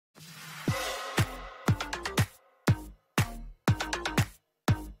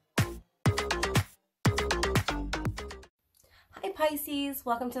Pisces,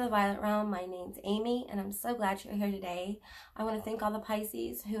 welcome to the Violet Realm. My name's Amy and I'm so glad you're here today. I want to thank all the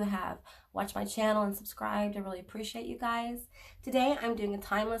Pisces who have watched my channel and subscribed. I really appreciate you guys. Today I'm doing a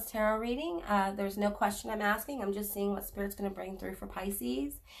timeless tarot reading. There's no question I'm asking. I'm just seeing what Spirit's going to bring through for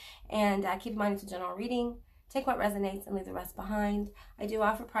Pisces. And keep in mind it's a general reading. Take what resonates and leave the rest behind. I do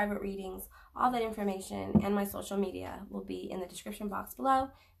offer private readings. All that information and my social media will be in the description box below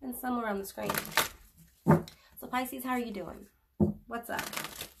and somewhere on the screen. So Pisces, how are you doing? What's up?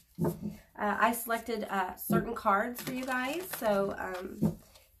 I selected certain cards for you guys. So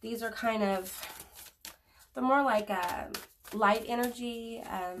these are kind of, they're more like light energy,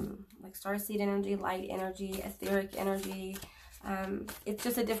 like starseed energy, light energy, etheric energy. It's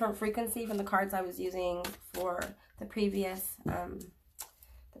just a different frequency from the cards I was using for the previous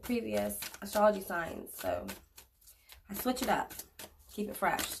astrology signs. So I switch it up, keep it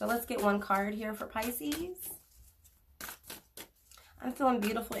fresh. So let's get one card here for Pisces. I'm feeling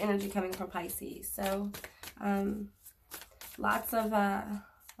beautiful energy coming from Pisces. So lots of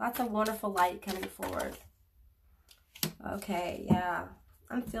wonderful light coming forward. Okay, yeah,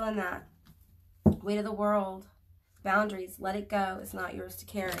 I'm feeling that. Weight of the world, boundaries, let it go. It's not yours to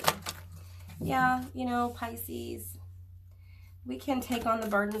carry. Yeah, you know, Pisces, we can take on the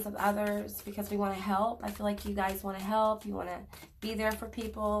burdens of others because we want to help. I feel like you guys want to help. You want to be there for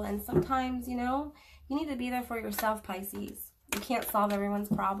people. And sometimes, you know, you need to be there for yourself, Pisces. You can't solve everyone's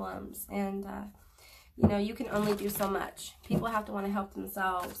problems. And, you know, you can only do so much. People have to want to help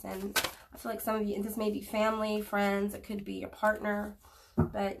themselves. And I feel like some of you, and this may be family, friends, it could be your partner,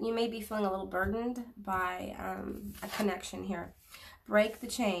 but you may be feeling a little burdened by a connection here. Break the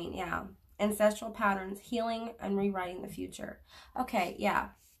chain, yeah. Ancestral patterns, healing and rewriting the future. Okay,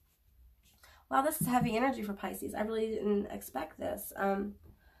 yeah. Wow, this is heavy energy for Pisces. I really didn't expect this.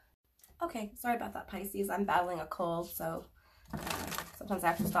 Okay, sorry about that, Pisces. I'm battling a cold, so sometimes I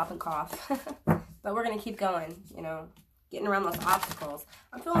have to stop and cough. But we're going to keep going, you know, getting around those obstacles.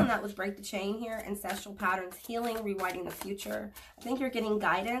 I'm feeling that with break the chain here, ancestral patterns, healing, rewriting the future. I think you're getting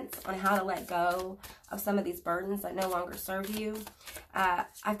guidance on how to let go of some of these burdens that no longer serve you.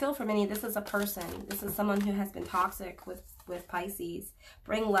 I feel for many, this is a person. This is someone who has been toxic with Pisces.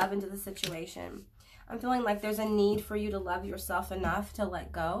 Bring love into the situation. I'm feeling like there's a need for you to love yourself enough to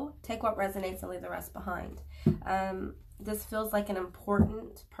let go. Take what resonates and leave the rest behind. This feels like an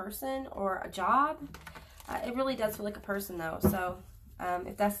important person or a job. It really does feel like a person though. So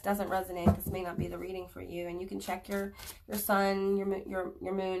if that doesn't resonate, this may not be the reading for you. And you can check your sun,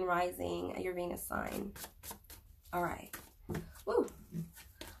 your moon rising, your Venus sign. All right. Woo.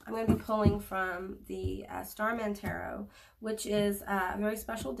 I'm going to be pulling from the Starman Tarot, which is a very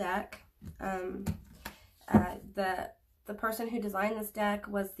special deck. The person who designed this deck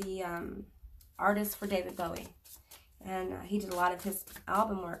was the artist for David Bowie. And he did a lot of his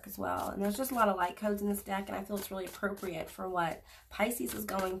album work as well. And there's just a lot of light codes in this deck, and I feel it's really appropriate for what Pisces is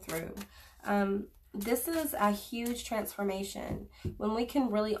going through. This is a huge transformation. When we can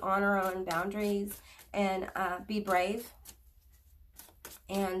really honor our own boundaries and be brave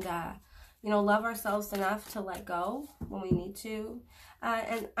and, you know, love ourselves enough to let go when we need to.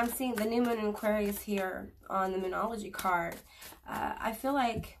 And I'm seeing the new moon in Aquarius here on the Moonology card. I feel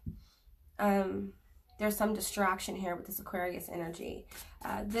like there's some distraction here with this Aquarius energy.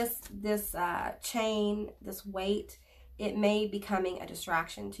 This chain, this weight, it may be becoming a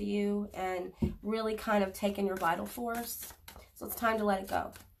distraction to you and really kind of taking your vital force. So it's time to let it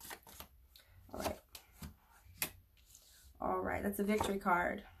go. All right. All right, that's a victory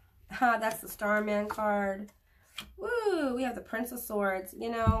card. That's the Starman card. Woo, we have the Prince of Swords. You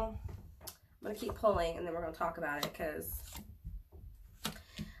know, I'm going to keep pulling and then we're going to talk about it because...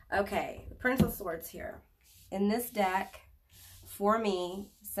 Okay, the Prince of Swords here. In this deck, for me,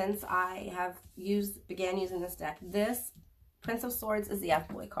 since I have began using this deck, this Prince of Swords is the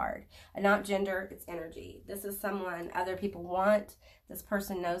F-boy card. And not gender, it's energy. This is someone other people want. This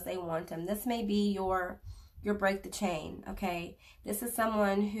person knows they want them. This may be your break the chain, okay? This is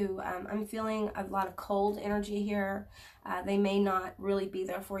someone who, I'm feeling a lot of cold energy here. They may not really be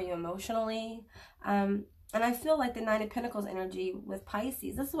there for you emotionally. And I feel like the Nine of Pentacles energy with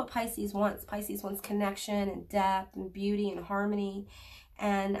Pisces, this is what Pisces wants. Pisces wants connection and depth and beauty and harmony.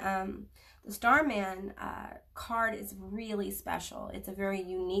 And the Starman card is really special. It's a very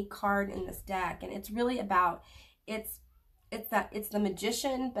unique card in this deck. And it's really about, it's the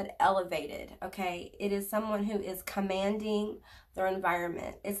magician, but elevated, okay? It is someone who is commanding their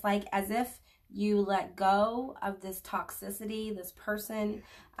environment. It's like as if you let go of this toxicity, this person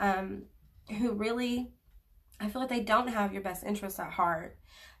who really... I feel like they don't have your best interests at heart.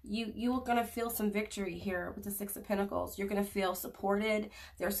 You are going to feel some victory here with the Six of Pentacles. You're going to feel supported.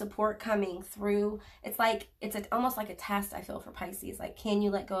 There's support coming through. It's like, almost like a test, I feel, for Pisces. Like, can you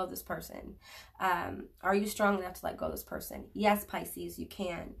let go of this person? Are you strong enough to let go of this person? Yes, Pisces, you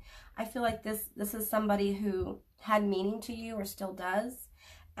can. I feel like this is somebody who had meaning to you or still does.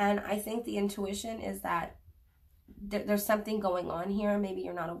 And I think the intuition is that there's something going on here maybe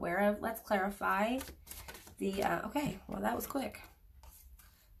you're not aware of. Let's clarify. Okay, well, that was quick.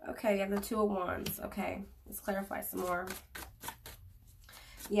 Okay, you have the Two of Wands. Okay, let's clarify some more.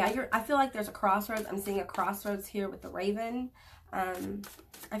 Yeah, I feel like there's a crossroads. I'm seeing a crossroads here with the Raven.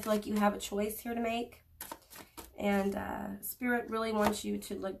 I feel like you have a choice here to make. And Spirit really wants you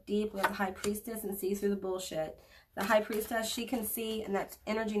to look deep. We have the High Priestess and see through the bullshit. The High Priestess, she can see, and that's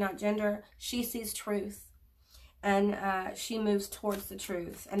energy, not gender. She sees truth. And she moves towards the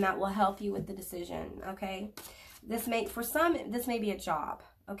truth. And that will help you with the decision, okay? For some, this may be a job.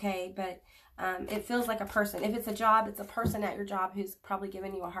 Okay, but it feels like a person. If it's a job, it's a person at your job who's probably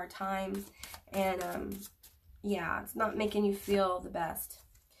giving you a hard time. And, yeah, it's not making you feel the best.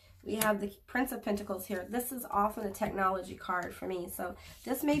 We have the Prince of Pentacles here. This is often a technology card for me. So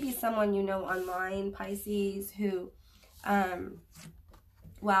this may be someone you know online, Pisces, who,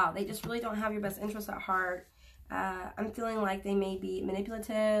 wow, they just really don't have your best interests at heart. I'm feeling like they may be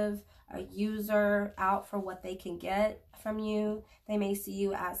manipulative, a user, out for what they can get from you. They may see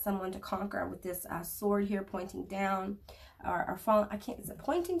you as someone to conquer with this sword here pointing down or falling. Is it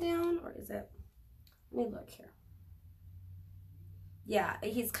pointing down or is it, let me look here. Yeah,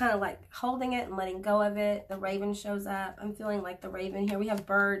 he's kind of like holding it and letting go of it. The Raven shows up. I'm feeling like the Raven here. We have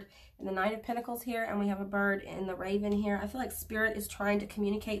bird in the Knight of Pentacles here, and we have a bird in the Raven here. I feel like Spirit is trying to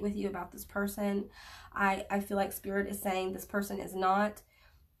communicate with you about this person. I feel like Spirit is saying this person is not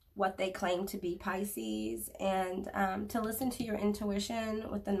what they claim to be, Pisces, and to listen to your intuition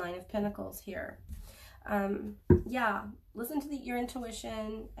with the Nine of Pentacles here. Yeah, listen to your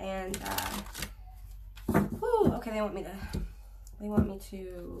intuition, and okay, they want me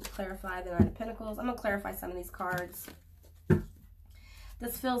to clarify the Nine of Pentacles. I'm going to clarify some of these cards.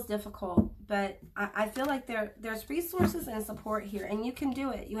 This feels difficult, but I feel like there's resources and support here, and you can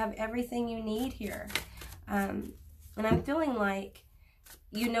do it. You have everything you need here. And I'm feeling like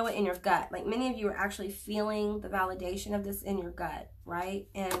you know it in your gut. Like many of you are actually feeling the validation of this in your gut, right?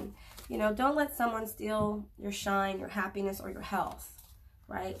 And, you know, don't let someone steal your shine, your happiness, or your health,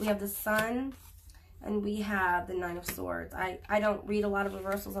 right? We have the Sun. And we have the Nine of Swords. I don't read a lot of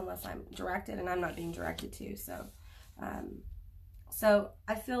reversals unless I'm directed, and I'm not being directed to. So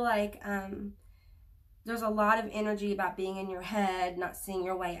I feel like there's a lot of energy about being in your head, not seeing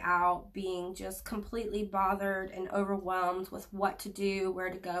your way out, being just completely bothered and overwhelmed with what to do, where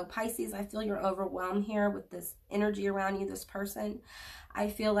to go. Pisces, I feel you're overwhelmed here with this energy around you, this person. I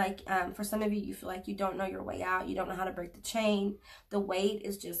feel like for some of you, you feel like you don't know your way out. You don't know how to break the chain. The weight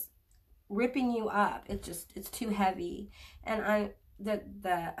is just ripping you up. It's too heavy. And the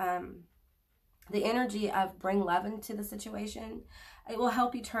energy of bring love into the situation, it will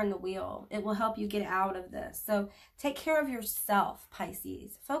help you turn the wheel. It will help you get out of this. So take care of yourself,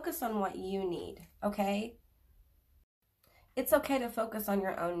 Pisces. Focus on what you need, okay? It's okay to focus on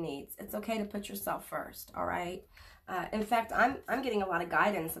your own needs. It's okay to put yourself first, all right? In fact, I'm getting a lot of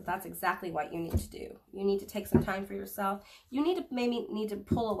guidance that that's exactly what you need to do. You need to take some time for yourself. You maybe need to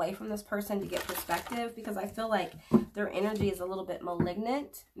pull away from this person to get perspective, because I feel like their energy is a little bit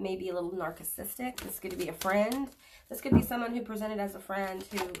malignant, maybe a little narcissistic. This could be a friend. This could be someone who presented as a friend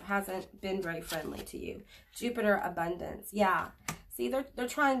who hasn't been very friendly to you. Jupiter, abundance. Yeah. See, they're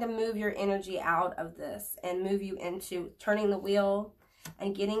trying to move your energy out of this and move you into turning the wheel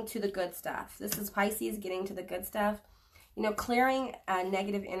and getting to the good stuff. This is Pisces getting to the good stuff. You know, clearing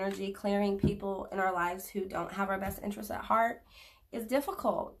negative energy, clearing people in our lives who don't have our best interests at heart is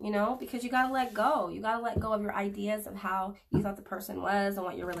difficult, you know, because you got to let go. You got to let go of your ideas of how you thought the person was and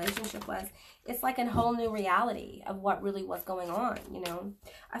what your relationship was. It's like a whole new reality of what really was going on, you know.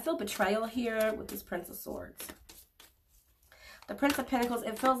 I feel betrayal here with this Prince of Swords. The Prince of Pentacles,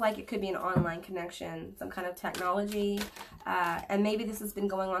 it feels like it could be an online connection, some kind of technology. And maybe this has been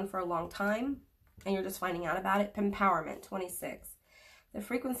going on for a long time and you're just finding out about it. Empowerment, 26. The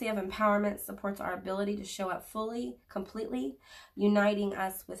frequency of empowerment supports our ability to show up fully, completely, uniting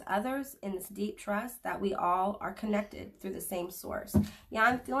us with others in this deep trust that we all are connected through the same source. Yeah,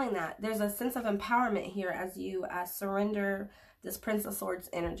 I'm feeling that. There's a sense of empowerment here as you surrender this Prince of Swords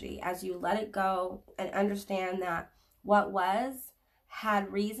energy, as you let it go and understand that what was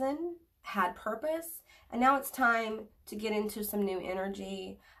had reason, had purpose, and now it's time to get into some new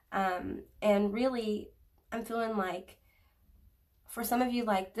energy and really I'm feeling like, for some of you,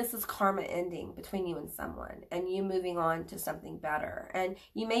 like this is karma ending between you and someone and you moving on to something better. And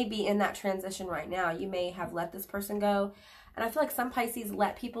you may be in that transition right now. You may have let this person go. And I feel like some Pisces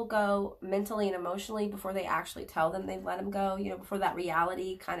let people go mentally and emotionally before they actually tell them they've let them go, you know, before that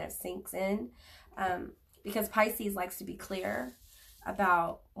reality kind of sinks in. Because Pisces likes to be clear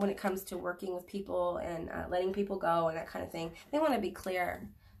about when it comes to working with people and letting people go and that kind of thing. They want to be clear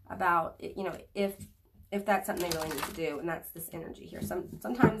about, you know, if that's something they really need to do, and that's this energy here.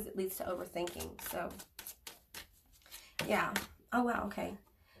 Sometimes it leads to overthinking. So, yeah. Oh, wow. Okay.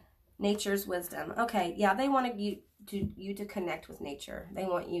 Nature's wisdom. Okay. Yeah, they want you to connect with nature. They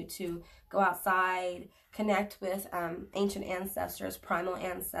want you to go outside, connect with ancient ancestors, primal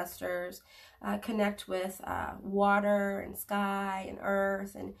ancestors, connect with water and sky and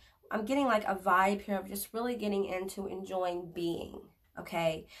earth. And I'm getting like a vibe here of just really getting into enjoying being.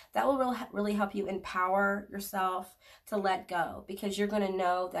 Okay, that will really help you empower yourself to let go, because you're going to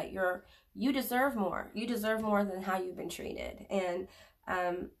know that you deserve more. You deserve more than how you've been treated. And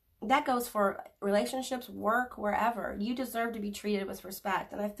that goes for relationships, work, wherever. You deserve to be treated with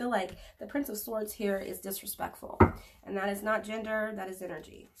respect. And I feel like the Prince of Swords here is disrespectful. And that is not gender, that is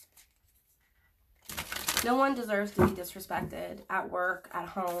energy. No one deserves to be disrespected at work, at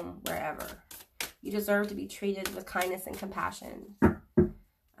home, wherever. You deserve to be treated with kindness and compassion.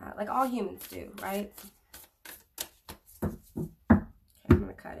 Like all humans do, right? Okay, I'm going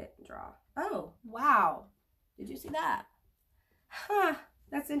to cut it and draw. Oh, wow. Did you see that? Huh,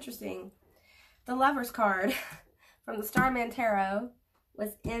 that's interesting. The Lover's card from the Starman Tarot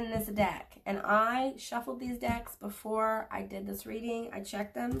was in this deck. And I shuffled these decks before I did this reading. I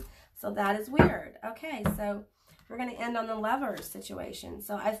checked them. So that is weird. Okay, so we're going to end on the Lovers situation.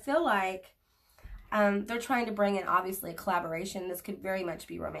 So I feel like they're trying to bring in, obviously, a collaboration. This could very much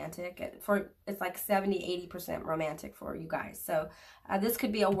be romantic. It's like 70-80% romantic for you guys. So this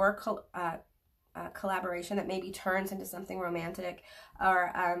could be a work collaboration that maybe turns into something romantic.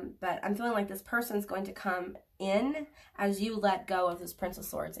 Or but I'm feeling like this person's going to come in as you let go of this Prince of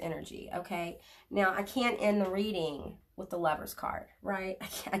Swords energy. Okay. Now I can't end the reading with the Lover's card, right?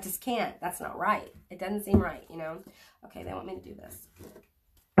 I just can't. That's not right. It doesn't seem right, you know. Okay, they want me to do this.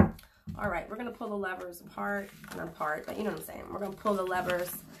 All right, we're going to pull the Lovers apart, not apart, but you know what I'm saying. We're going to pull the Lovers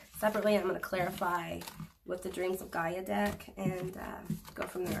separately, and I'm going to clarify with the Dreams of Gaia deck and go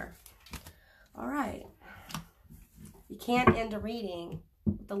from there. All right. You can't end a reading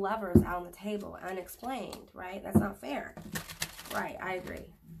with the Lovers out on the table unexplained, right? That's not fair. Right, I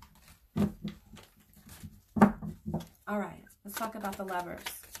agree. All right, let's talk about the Lovers.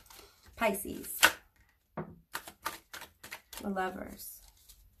 Pisces. The Lovers.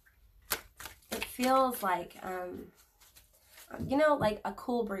 It feels like, you know, like a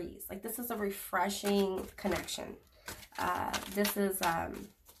cool breeze. Like this is a refreshing connection. This is,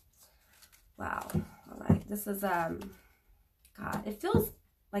 wow. All right. This is, God, it feels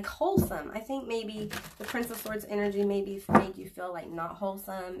like wholesome. I think maybe the Prince of Swords energy maybe made you feel like not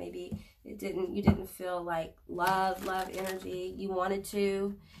wholesome. Maybe you didn't feel like love energy. You wanted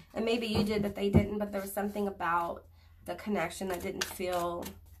to, and maybe you did, but they didn't. But there was something about the connection that didn't feel,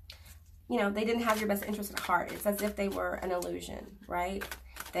 you know, they didn't have your best interest at heart. It's as if they were an illusion, right?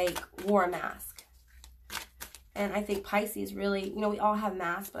 They wore a mask. And I think Pisces really, you know, we all have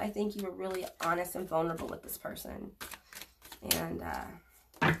masks, but I think you were really honest and vulnerable with this person. And,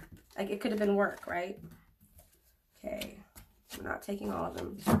 like, it could have been work, right? Okay. I'm not taking all of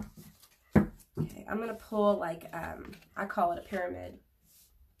them. Okay. I'm going to pull, like, I call it a pyramid.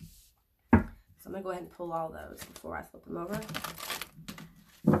 So I'm going to go ahead and pull all those before I flip them over.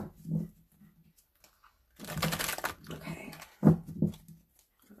 Okay. All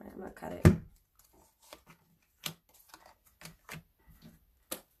right, I'm going to cut it.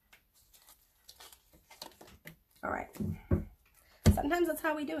 All right. Sometimes that's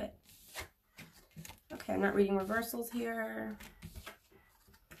how we do it. Okay, I'm not reading reversals here.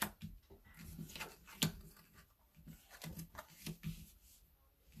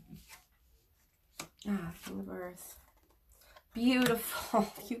 King of Earth. Beautiful,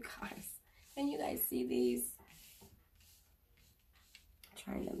 you guys. Can you guys see these? I'm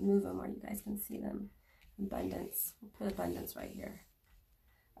trying to move them where you guys can see them. Abundance. We'll put abundance right here.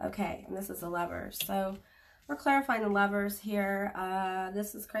 Okay, and this is the Lovers. So we're clarifying the Lovers here.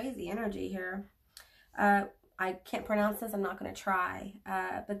 This is crazy energy here. I can't pronounce this. I'm not going to try.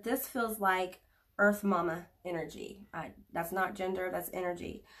 But this feels like Earth Mama energy. That's not gender. That's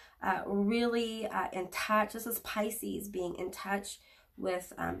energy. Really in touch. This is Pisces being in touch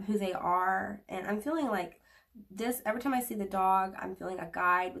with who they are. And I'm feeling like this, every time I see the dog, I'm feeling a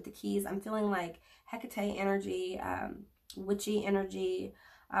guide with the keys. I'm feeling like Hecate energy, witchy energy,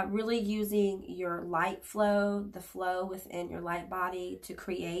 really using your light flow, the flow within your light body to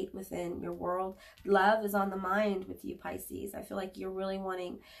create within your world. Love is on the mind with you, Pisces. I feel like you're really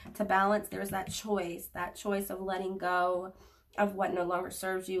wanting to balance. There's that choice of letting go of what no longer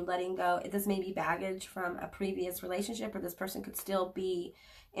serves you, letting go. This may be baggage from a previous relationship, or this person could still be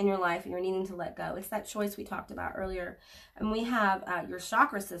in your life and you're needing to let go. It's that choice we talked about earlier. And we have your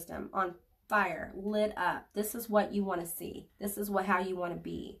chakra system on fire, lit up. This is what you want to see. This is how you want to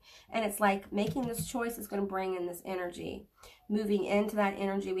be. And it's like making this choice is going to bring in this energy. Moving into that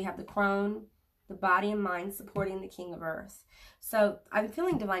energy, we have the crone, the body and mind supporting the king of earth. So I'm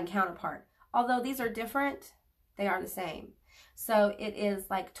feeling divine counterpart. Although these are different, they are the same. So it is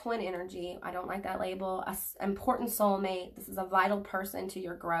like twin energy. I don't like that label. An important soulmate. This is a vital person to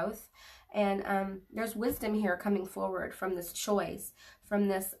your growth. And there's wisdom here coming forward from this choice, from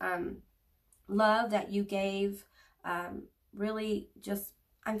this love that you gave. Really just,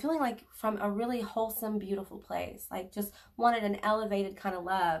 I'm feeling like from a really wholesome, beautiful place. Like just wanted an elevated kind of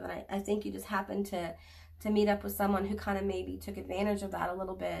love. And I think you just happened to meet up with someone who kind of maybe took advantage of that a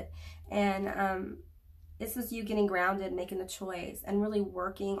little bit. And this is you getting grounded, making the choice, and really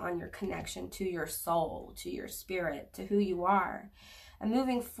working on your connection to your soul, to your spirit, to who you are, and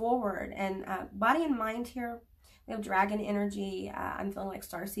moving forward. And body and mind here, we have dragon energy. I'm feeling like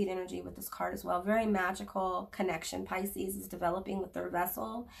starseed energy with this card as well. Very magical connection Pisces is developing with their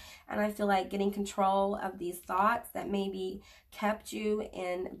vessel. And I feel like getting control of these thoughts that maybe kept you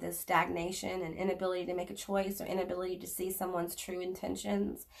in this stagnation and inability to make a choice, or inability to see someone's true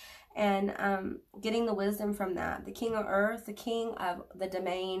intentions. And getting the wisdom from that. The king of earth, the king of the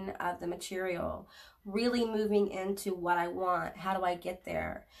domain of the material, really moving into what I want. How do I get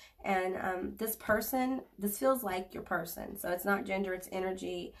there? And this person, this feels like your person. So it's not gender, it's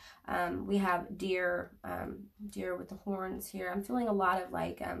energy. We have deer, deer with the horns here. I'm feeling a lot of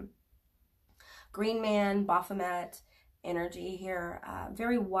like Green Man, Baphomet energy here.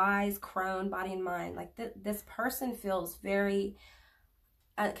 Very wise, crone, body and mind. Like this person feels very...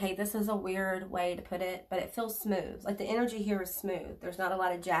 Okay, this is a weird way to put it, but it feels smooth. Like the energy here is smooth. There's not a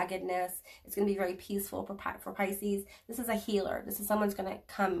lot of jaggedness. It's going to be very peaceful for Pisces. This is a healer. This is someone's going to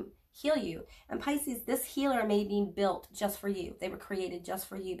come heal you. And Pisces, this healer may be built just for you. They were created just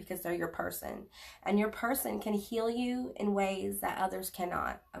for you because they're your person. And your person can heal you in ways that others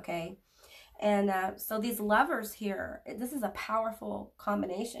cannot, okay? And so these lovers here, this is a powerful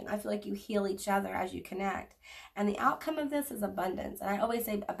combination. I feel like you heal each other as you connect. And the outcome of this is abundance. And I always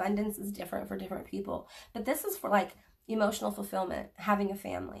say abundance is different for different people. But this is for like emotional fulfillment, having a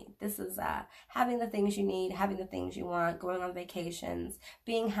family. This is having the things you need, having the things you want, going on vacations,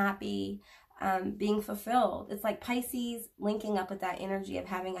 being happy, being fulfilled. It's like Pisces linking up with that energy of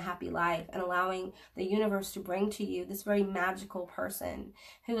having a happy life and allowing the universe to bring to you this very magical person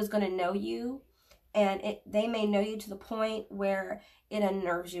who is going to know you. And they may know you to the point where it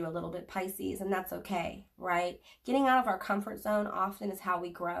unnerves you a little bit, Pisces, and that's okay, right? Getting out of our comfort zone often is how we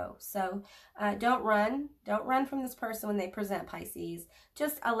grow. So don't run. Don't run from this person when they present, Pisces.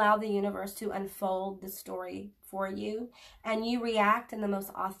 Just allow the universe to unfold the story for you, and you react in the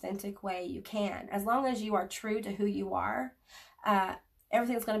most authentic way you can. As long as you are true to who you are,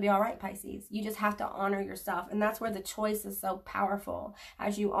 everything's going to be all right, Pisces. You just have to honor yourself. And that's where the choice is so powerful.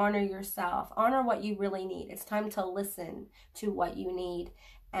 As you honor yourself, honor what you really need. It's time to listen to what you need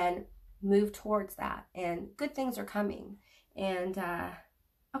and move towards that. And good things are coming. And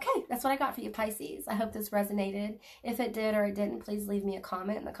okay, that's what I got for you, Pisces. I hope this resonated. If it did or it didn't, please leave me a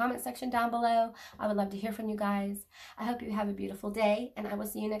comment in the comment section down below. I would love to hear from you guys. I hope you have a beautiful day, and I will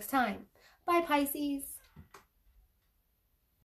see you next time. Bye, Pisces.